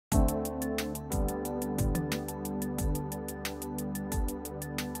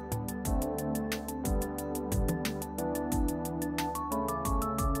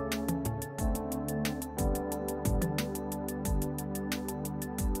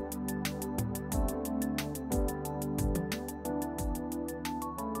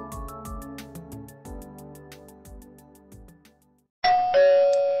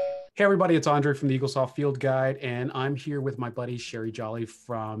Hey everybody, it's Andre from the Eaglesoft Field Guide, and I'm here with my buddy Sheri Jolly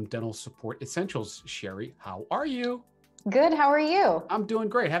from Dental Support Essentials. Sheri, how are you? Good. How are you? I'm doing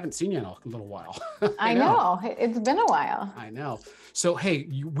great. Haven't seen you in a little while. I I know. know. It's been a while. I know. So, hey,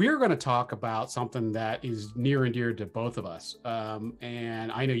 we're going to talk about something that is near and dear to both of us. And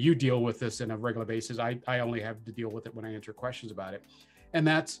I know you deal with this on a regular basis. I only have to deal with it when I answer questions about it. And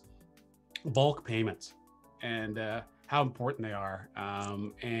that's bulk payments and how important they are.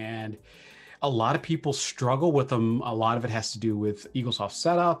 And a lot of people struggle with them. A lot of it has to do with Eaglesoft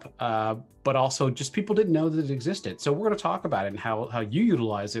setup, but also just people didn't know that it existed. So we're going to talk about it and how you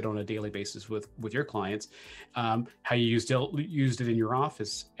utilize it on a daily basis with your clients, how you used it in your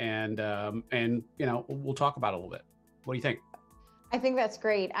office, and we'll talk about it a little bit. What do you think? I think that's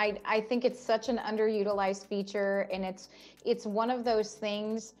great. I think it's such an underutilized feature, and it's one of those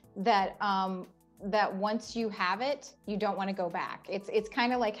things that that once you have it, you don't want to go back. It's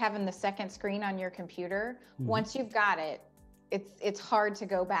kind of like having the second screen on your computer. Mhm. Once you've got it, it's hard to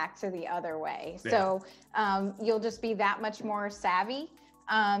go back to the other way. Yeah. So you'll just be that much more savvy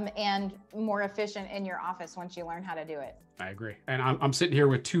and more efficient in your office once you learn how to do it. I agree. And I'm sitting here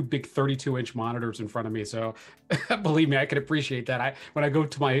with two big 32-inch monitors in front of me. So believe me, I can appreciate that. When I go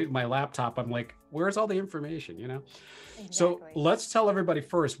to my laptop, I'm like, where's all the information, Exactly. So let's tell everybody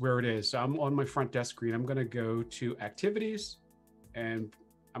first where it is. So I'm on my front desk screen. I'm going to go to activities and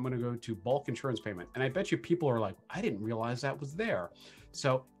I'm going to go to bulk insurance payment. And I bet you people are like, I didn't realize that was there.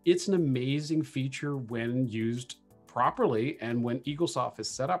 So it's an amazing feature when used properly and when Eaglesoft is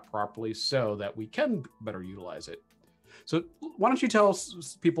set up properly so that we can better utilize it. So why don't you tell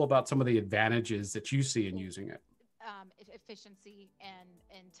people about some of the advantages that you see in using it? Efficiency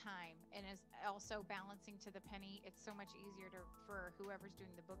and time, and is also balancing to the penny. It's so much easier for whoever's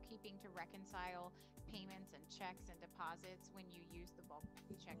doing the bookkeeping to reconcile payments and checks and deposits when you use the bulk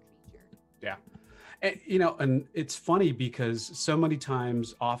check feature. Yeah. And, and it's funny because so many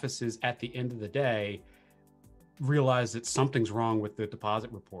times offices at the end of the day realize that something's wrong with the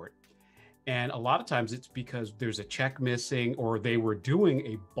deposit report. And a lot of times it's because there's a check missing or they were doing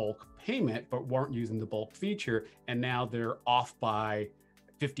a bulk payment but weren't using the bulk feature. And now they're off by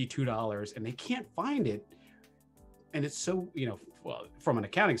 $52 and they can't find it. And it's so, well, from an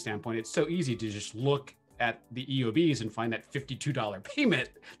accounting standpoint, it's so easy to just look at the EOBs and find that $52 payment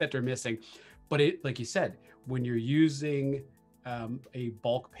that they're missing. But it, like you said, when you're using a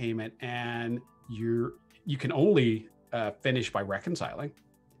bulk payment and you can only finish by reconciling.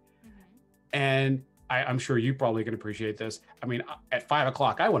 And I'm sure you probably can appreciate this. I mean, at 5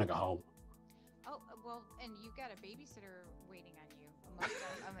 o'clock, I want to go home. Oh, well, and you've got a babysitter waiting on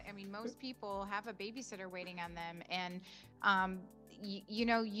you. Most people have a babysitter waiting on them. And,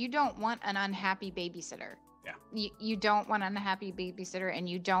 you don't want an unhappy babysitter. Yeah. You don't want an unhappy babysitter, and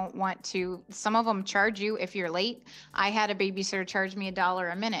you don't want to, some of them charge you if you're late. I had a babysitter charge me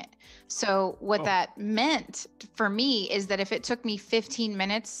 $1 a minute. So what that meant for me is that if it took me 15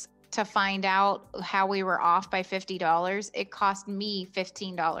 minutes to find out how we were off by $50, it cost me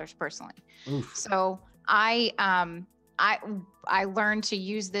 $15 personally. Oof. So I learned to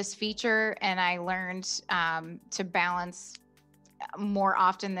use this feature, and I learned to balance more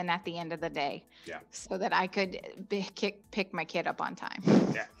often than at the end of the day. Yeah. So that I could pick my kid up on time.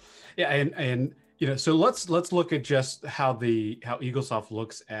 Yeah. Yeah. And so let's look at just how Eaglesoft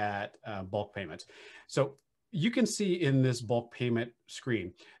looks at bulk payments. So you can see in this bulk payment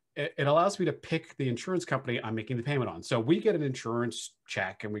screen, it allows me to pick the insurance company I'm making the payment on. So we get an insurance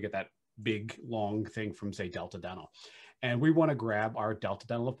check and we get that big long thing from, say, Delta Dental. And we want to grab our Delta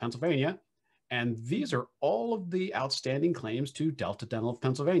Dental of Pennsylvania. And these are all of the outstanding claims to Delta Dental of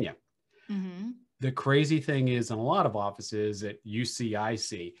Pennsylvania. Mm-hmm. The crazy thing is, in a lot of offices at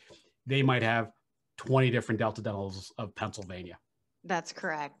UCIC, they might have 20 different Delta Dentals of Pennsylvania. That's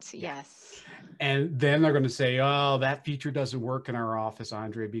correct. Yeah. Yes. And then they're going to say, oh, that feature doesn't work in our office,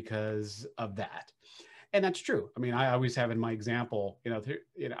 Andre, because of that. And that's true. I mean, I always have in my example,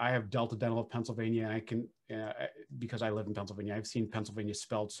 I have Delta Dental of Pennsylvania, and I can, because I live in Pennsylvania, I've seen Pennsylvania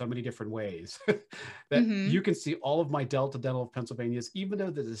spelled so many different ways that you can see all of my Delta Dental of Pennsylvanias, even though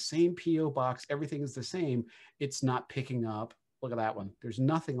they're the same PO box, everything is the same, it's not picking up. Look at that one. There's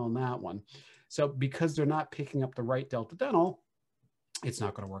nothing on that one. So because they're not picking up the right Delta Dental, it's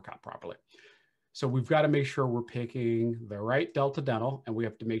not going to work out properly. So we've got to make sure we're picking the right Delta Dental, and we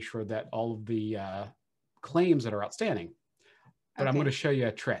have to make sure that all of the claims that are outstanding. But I'm going to show you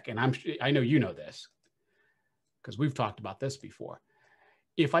a trick, and I know you know this because we've talked about this before.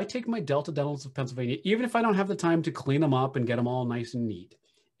 If I take my Delta Dentals of Pennsylvania, even if I don't have the time to clean them up and get them all nice and neat,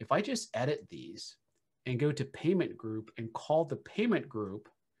 if I just edit these and go to payment group and call the payment group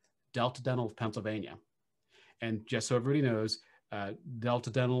Delta Dental of Pennsylvania. And just so everybody knows, Delta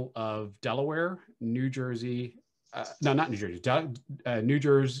Dental of Delaware, New Jersey, no, not New Jersey, New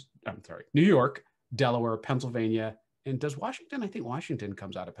Jersey, I'm sorry, New York, Delaware, Pennsylvania, and does Washington? I think Washington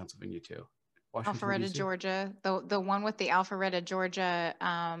comes out of Pennsylvania too. Washington, Alpharetta, DC? Georgia. The one with the Alpharetta, Georgia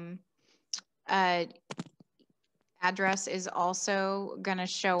uh, address is also going to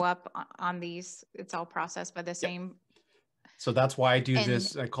show up on these. It's all processed by the same. So that's why I do in,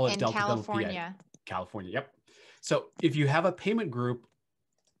 this. I call it in Delta California. Dental PA. California. Yep. So if you have a payment group,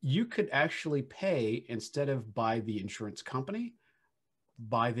 you could actually pay, instead of by the insurance company,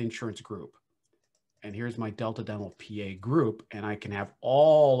 by the insurance group. And here's my Delta Dental PA group, and I can have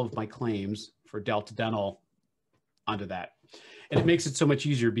all of my claims for Delta Dental under that. And it makes it so much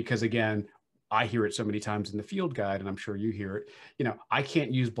easier because, again, I hear it so many times in the field guide, and I'm sure you hear it, you know, I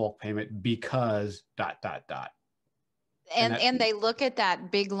can't use bulk payment because ... And they look at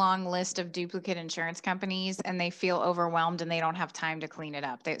that big long list of duplicate insurance companies and they feel overwhelmed and they don't have time to clean it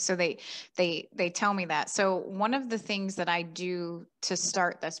up. They tell me that. So one of the things that I do to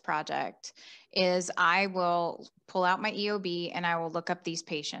start this project is I will pull out my EOB and I will look up these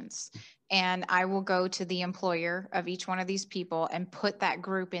patients, and I will go to the employer of each one of these people and put that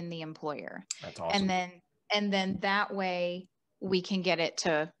group in the employer. That's awesome. And then that way we can get it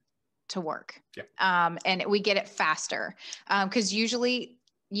to work. Yep. And we get it faster. Because usually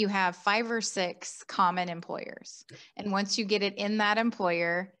you have 5 or 6 common employers. Yep. And once you get it in that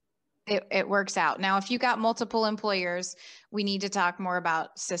employer, it works out. Now, if you got multiple employers, we need to talk more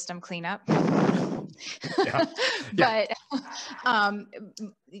about system cleanup. Yeah. But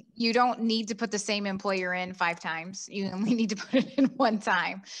you don't need to put the same employer in 5 times. You only need to put it in 1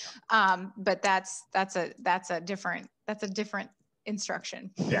 time. But that's a different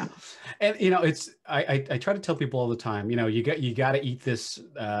instruction. Yeah. And, you know, it's, I try to tell people all the time, you know, you got to eat this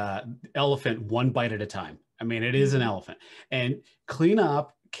elephant one bite at a time. I mean, it is an elephant, and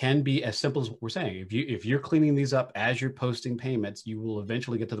cleanup can be as simple as what we're saying. If you're cleaning these up as you're posting payments, you will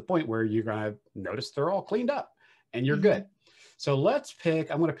eventually get to the point where you're going to notice they're all cleaned up and you're good. So I'm going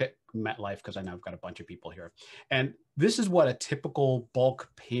to pick MetLife because I know I've got a bunch of people here. And this is what a typical bulk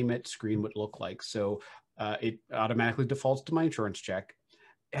payment screen would look like. So it automatically defaults to my insurance check.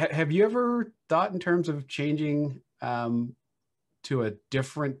 Have you ever thought in terms of changing to a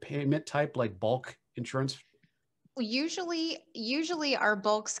different payment type, like bulk insurance? Usually our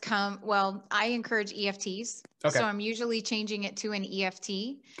bulks come, well, I encourage EFTs. Okay. So I'm usually changing it to an EFT.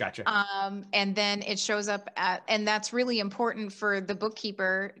 Gotcha. And then it shows up and that's really important for the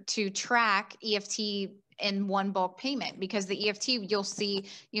bookkeeper to track EFT in one bulk payment, because the EFT, you'll see,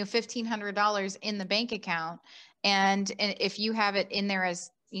 you know, $1,500 in the bank account. And if you have it in there as,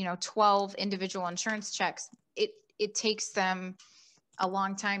 you know, 12 individual insurance checks, it takes them a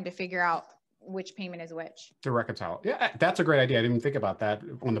long time to figure out which payment is which. To reconcile. Yeah, that's a great idea. I didn't even think about that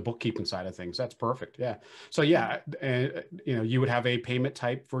on the bookkeeping side of things. That's perfect. Yeah. So yeah, you know, you would have a payment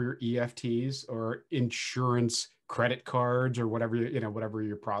type for your EFTs or insurance credit cards or whatever, you know, whatever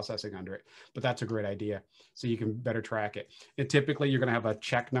you're processing under it. But that's a great idea. So you can better track it. And typically you're going to have a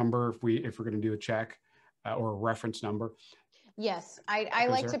check number if we're going to do a check or a reference number. Yes, I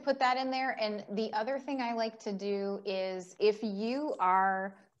like to put that in there. And the other thing I like to do is, if you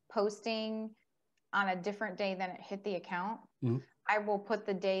are posting on a different day than it hit the account, I will put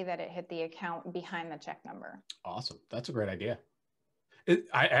the day that it hit the account behind the check number. Awesome. That's a great idea.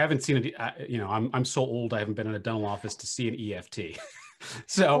 I haven't seen it. You know, I'm so old, I haven't been in a dental office to see an EFT.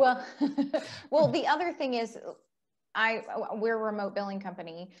 So, well, the other thing is, we're a remote billing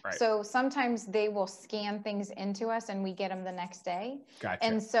company. Right. So sometimes they will scan things into us and we get them the next day. Gotcha.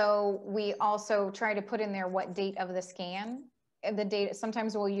 And so we also try to put in there what date of the scan, the date.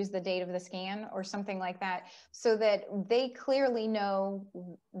 Sometimes we'll use the date of the scan or something like that, so that they clearly know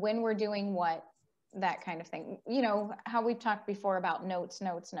when we're doing what, that kind of thing. You know, how we've talked before about notes.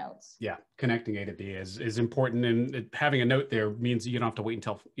 Yeah. Connecting A to B is important. And having a note there means that you don't have to wait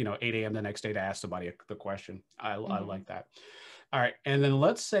until, you know, 8 a.m. the next day to ask somebody the question. I like that. All right. And then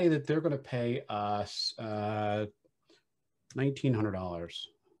let's say that they're going to pay us $1,900.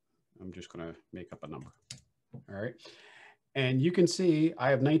 I'm just going to make up a number. All right. And you can see I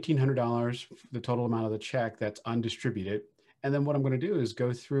have $1,900, the total amount of the check that's undistributed. And then what I'm going to do is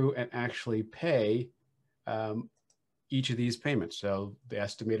go through and actually pay each of these payments. So the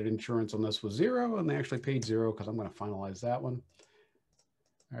estimated insurance on this was 0, and they actually paid 0 because I'm going to finalize that one.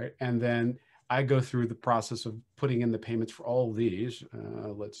 All right. And then I go through the process of putting in the payments for all of these.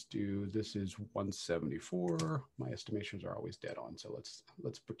 Let's do, this is 174. My estimations are always dead on. So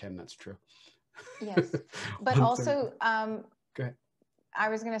let's pretend that's true. Yes. But also, go ahead. I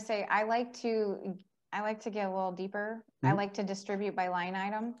was going to say, I like to get a little deeper. I like to distribute by line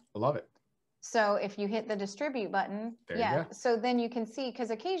item. I love it. So if you hit the distribute button, There you go. so then you can see, because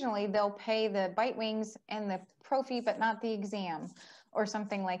occasionally they'll pay the bite wings and the pro fee, but not the exam or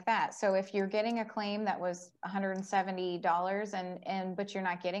something like that. So if you're getting a claim that was $170 but you're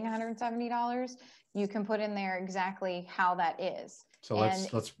not getting $170, you can put in there exactly how that is. So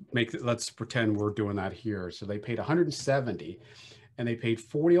let's pretend we're doing that here. So they paid 170 and they paid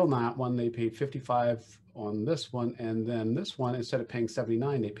 40 on that one. They paid 55 on this one. And then this one, instead of paying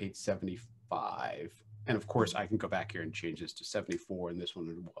 79, they paid 75. And of course I can go back here and change this to 74. And this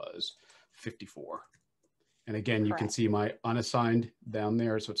one was 54. And again, you can see my unassigned down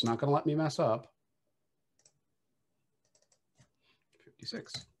there. So it's not going to let me mess up.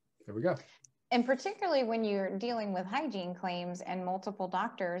 56. There we go. And particularly when you're dealing with hygiene claims and multiple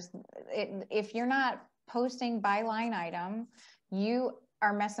doctors, if you're not posting by line item, you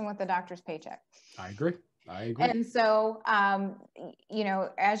are messing with the doctor's paycheck. I agree. And so, you know,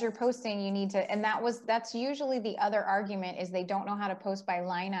 as you're posting, you need to, and that's usually the other argument, is they don't know how to post by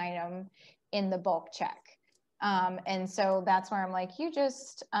line item in the bulk check. And so that's where I'm like, you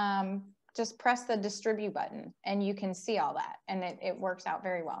just press the distribute button and you can see all that, and it works out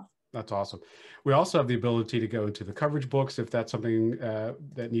very well. That's awesome. We also have the ability to go into the coverage books. If that's something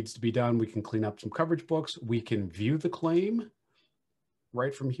that needs to be done, we can clean up some coverage books. We can view the claim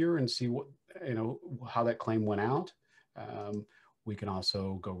right from here and see what, you know, how that claim went out. We can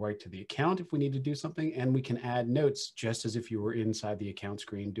also go right to the account if we need to do something, and we can add notes just as if you were inside the account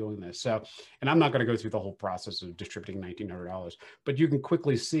screen doing this. So, and I'm not going to go through the whole process of distributing $1,900, but you can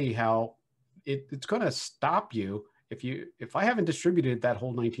quickly see how it's going to stop you. If I haven't distributed that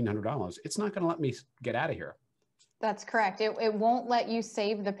whole $1,900, it's not going to let me get out of here. That's correct. It won't let you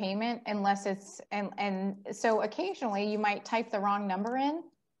save the payment unless it's, and so occasionally you might type the wrong number in.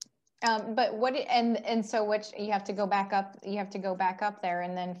 But so what you have to go back up, there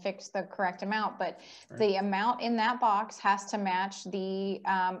and then fix the correct amount. But the amount in that box has to match the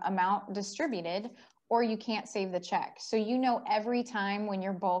amount distributed, or you can't save the check. So, you know, every time when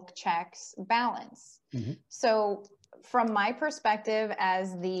your bulk checks balance. Mm-hmm. So from my perspective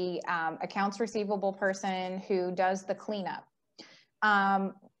as the accounts receivable person who does the cleanup,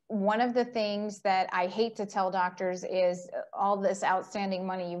 one of the things that I hate to tell doctors is all this outstanding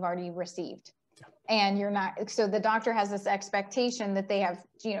money you've already received. Yeah. And you're not, so the doctor has this expectation that they have,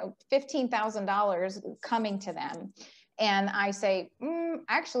 you know, $15,000 coming to them. And I say,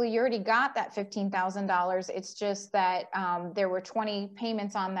 actually, you already got that $15,000. It's just that there were 20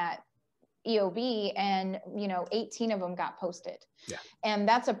 payments on that EOB, and, you know, 18 of them got posted. Yeah. And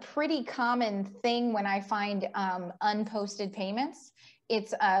that's a pretty common thing when I find unposted payments.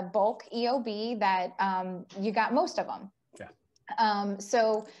 It's a bulk EOB that you got most of them. Yeah.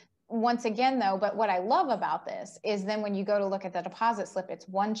 So once again, though, but what I love about this is then when you go to look at the deposit slip, it's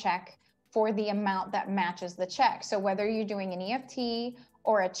one check for the amount that matches the check. So whether you're doing an EFT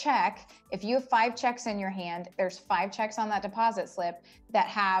or a check, if you have 5 checks in your hand, there's 5 checks on that deposit slip that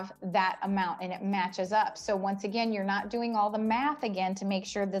have that amount, and it matches up. So once again, you're not doing all the math again to make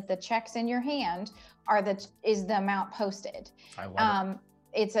sure that the checks in your hand is the amount posted. I love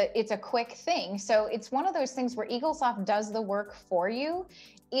it. It's a quick thing. So it's one of those things where Eaglesoft does the work for you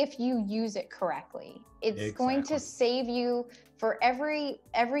if you use it correctly. It's going to save you for every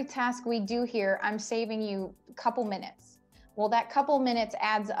task we do here. I'm saving you a couple minutes. Well, that couple minutes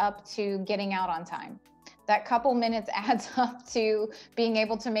adds up to getting out on time. That couple minutes adds up to being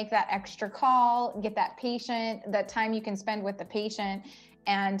able to make that extra call, get that patient, that time you can spend with the patient.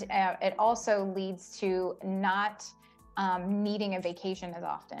 And it also leads to not needing a vacation as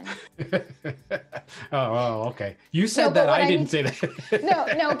often. Oh, okay. You said that, I didn't say that.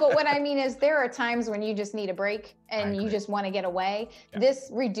 No, but what I mean is there are times when you just need a break and you just want to get away. Yeah. This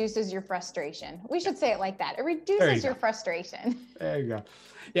reduces your frustration. We should say it like that. It reduces your frustration. There you go.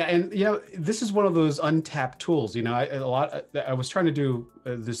 Yeah. And, you know, this is one of those untapped tools. You know, I was trying to do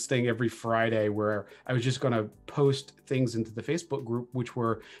this thing every Friday where I was just going to post things into the Facebook group, which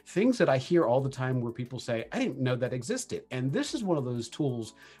were things that I hear all the time where people say, I didn't know that existed. And this is one of those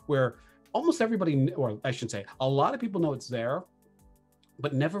tools where almost everybody, or I should say, a lot of people know it's there,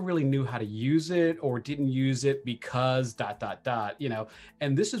 but never really knew how to use it or didn't use it because ... you know.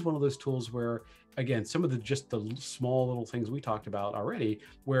 And this is one of those tools where, again, some of the small little things we talked about already,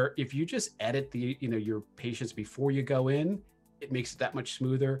 where if you just edit your patients before you go in, it makes it that much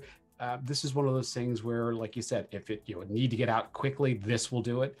smoother. This is one of those things where, like you said, if you need to get out quickly, this will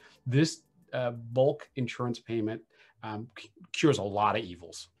do it. This bulk insurance payment cures a lot of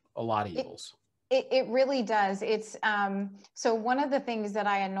evils. It really does. It's so one of the things that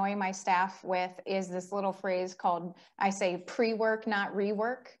I annoy my staff with is this little phrase called, I say, pre-work, not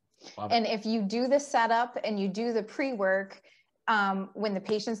rework. Love And it. if you do the setup and you do the pre-work, when the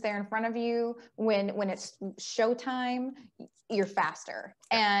patient's there in front of you, when it's showtime, you're faster.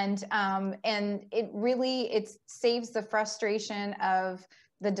 And it saves the frustration of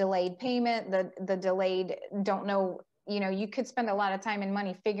the delayed payment, the delayed, don't know, you could spend a lot of time and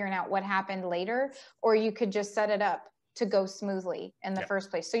money figuring out what happened later, or you could just set it up to go smoothly in the first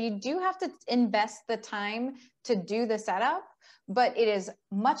place. So you do have to invest the time to do the setup, but it is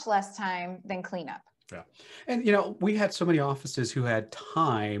much less time than cleanup. Yeah. And, we had so many offices who had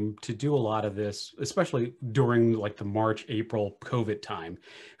time to do a lot of this, especially during like the March, April COVID time,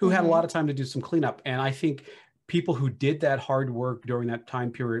 who had a lot of time to do some cleanup. And I think people who did that hard work during that time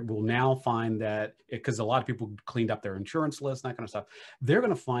period will now find that, because a lot of people cleaned up their insurance list and that kind of stuff, they're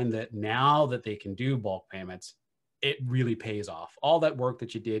going to find that now that they can do bulk payments, it really pays off. All that work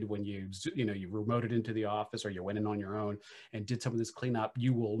that you did when you remoted into the office, or you went in on your own and did some of this cleanup,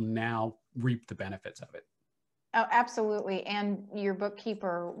 you will now reap the benefits of it. Oh, absolutely. And your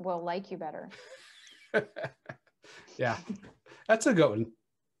bookkeeper will like you better. Yeah, that's a good one.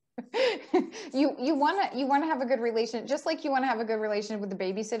 You want to have a good relationship, just like you want to have a good relationship with the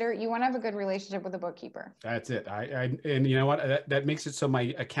babysitter. You want to have a good relationship with the bookkeeper. That's it. And you know what? That makes it so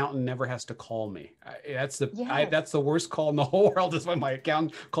my accountant never has to call me. That's the worst call in the whole world, is when my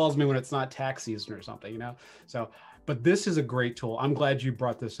accountant calls me when it's not tax season or something. So. But this is a great tool. I'm glad you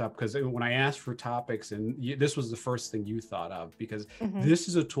brought this up, because when I asked for topics, and this was the first thing you thought of, because this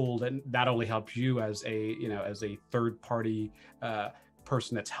is a tool that not only helps you as a third party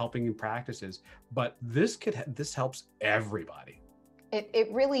person that's helping in practices, but this helps everybody. It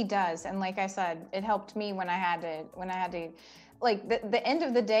really does. And like I said, it helped me when I had to, like the end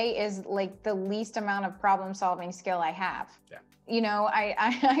of the day is like the least amount of problem solving skill I have. Yeah.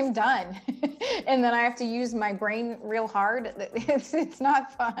 I'm done. And then I have to use my brain real hard. It's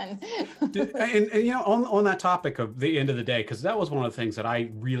not fun. And on that topic of the end of the day, because that was one of the things that I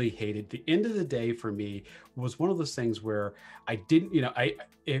really hated. The end of the day for me was one of those things where I didn't,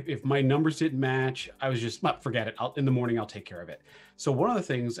 if my numbers didn't match, I was just, forget it. In the morning, I'll take care of it. So one of the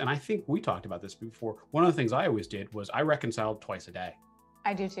things, and I think we talked about this before, one of the things I always did was I reconciled twice a day.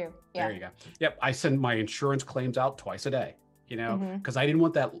 I do too. Yeah. There you go. Yep. I send my insurance claims out twice a day. Because I didn't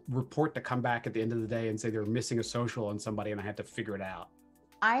want that report to come back at the end of the day and say they were missing a social on somebody, and I had to figure it out.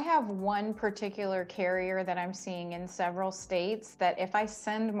 I have one particular carrier that I'm seeing in several states that if I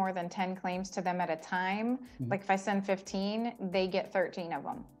send more than 10 claims to them at a time, like if I send 15, they get 13 of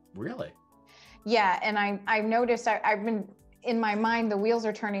them. Really? Yeah. And I've noticed, I've been, in my mind, the wheels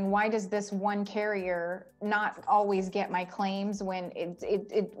are turning. Why does this one carrier not always get my claims when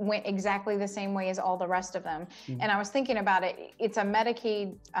it went exactly the same way as all the rest of them? And I was thinking about it. It's a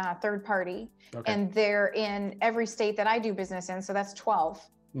Medicaid third party, and they're in every state that I do business in. So that's 12.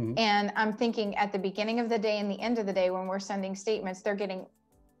 And I'm thinking at the beginning of the day and the end of the day, when we're sending statements, they're getting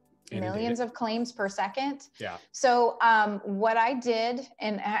millions of claims per second. Yeah. So what I did,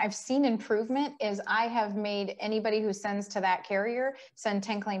 and I've seen improvement, is I have made anybody who sends to that carrier send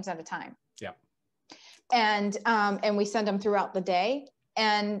 10 claims at a time. Yeah. And we send them throughout the day.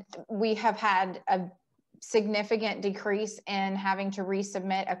 And we have had a significant decrease in having to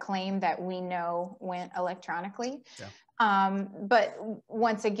resubmit a claim that we know went electronically. Yeah. But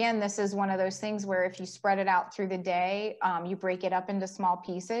once again, this is one of those things where if you spread it out through the day, you break it up into small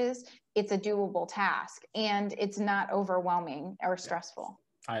pieces, it's a doable task, and it's not overwhelming or stressful.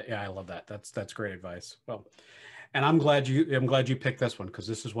 I love that. That's great advice. Well, and I'm glad you picked this one, because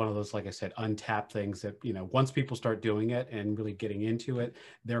this is one of those, like I said, untapped things that, once people start doing it and really getting into it,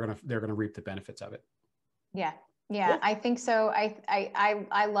 they're gonna reap the benefits of it. Yeah. Yeah, I think so.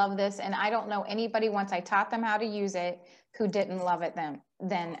 I love this, and I don't know anybody, once I taught them how to use it, who didn't love it then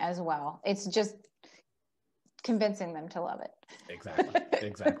as well. It's just convincing them to love it. Exactly.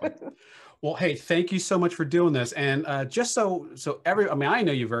 Well, hey, thank you so much for doing this. And just so I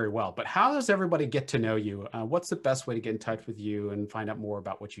know you very well, but how does everybody get to know you? What's the best way to get in touch with you and find out more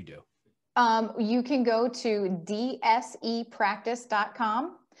about what you do? You can go to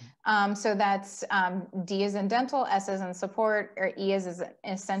dsepractice.com. So that's D as in dental, S as in support, or E as in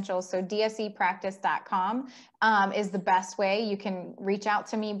essential. So dsepractice.com is the best way. You can reach out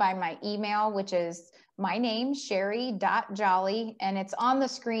to me by my email, which is my name, Sheri.Jolly, and it's on the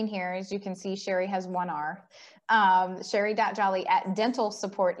screen here. As you can see, Sheri has one R.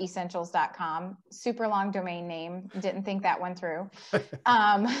 Sheri.jolly@dentalsupportessentials.com. Super long domain name. Didn't think that one through.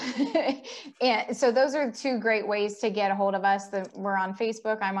 And so those are two great ways to get a hold of us. We're on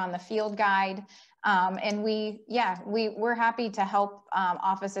Facebook. I'm on the Field Guide. And we're happy to help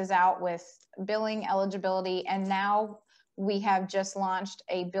offices out with billing eligibility. And now we have just launched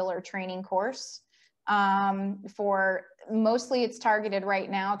a biller training course for mostly it's targeted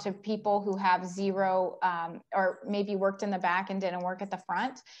right now to people who have zero or maybe worked in the back and didn't work at the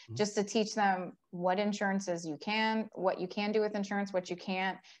front, just to teach them what insurances what you can do with insurance, what you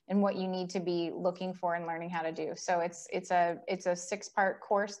can't, and what you need to be looking for and learning how to do. So it's a 6-part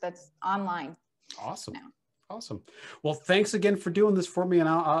course that's online. Awesome. now. Awesome. Well, thanks again for doing this for me. And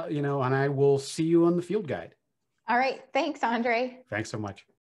and I will see you on the Field Guide. All right. Thanks, Andre. Thanks so much.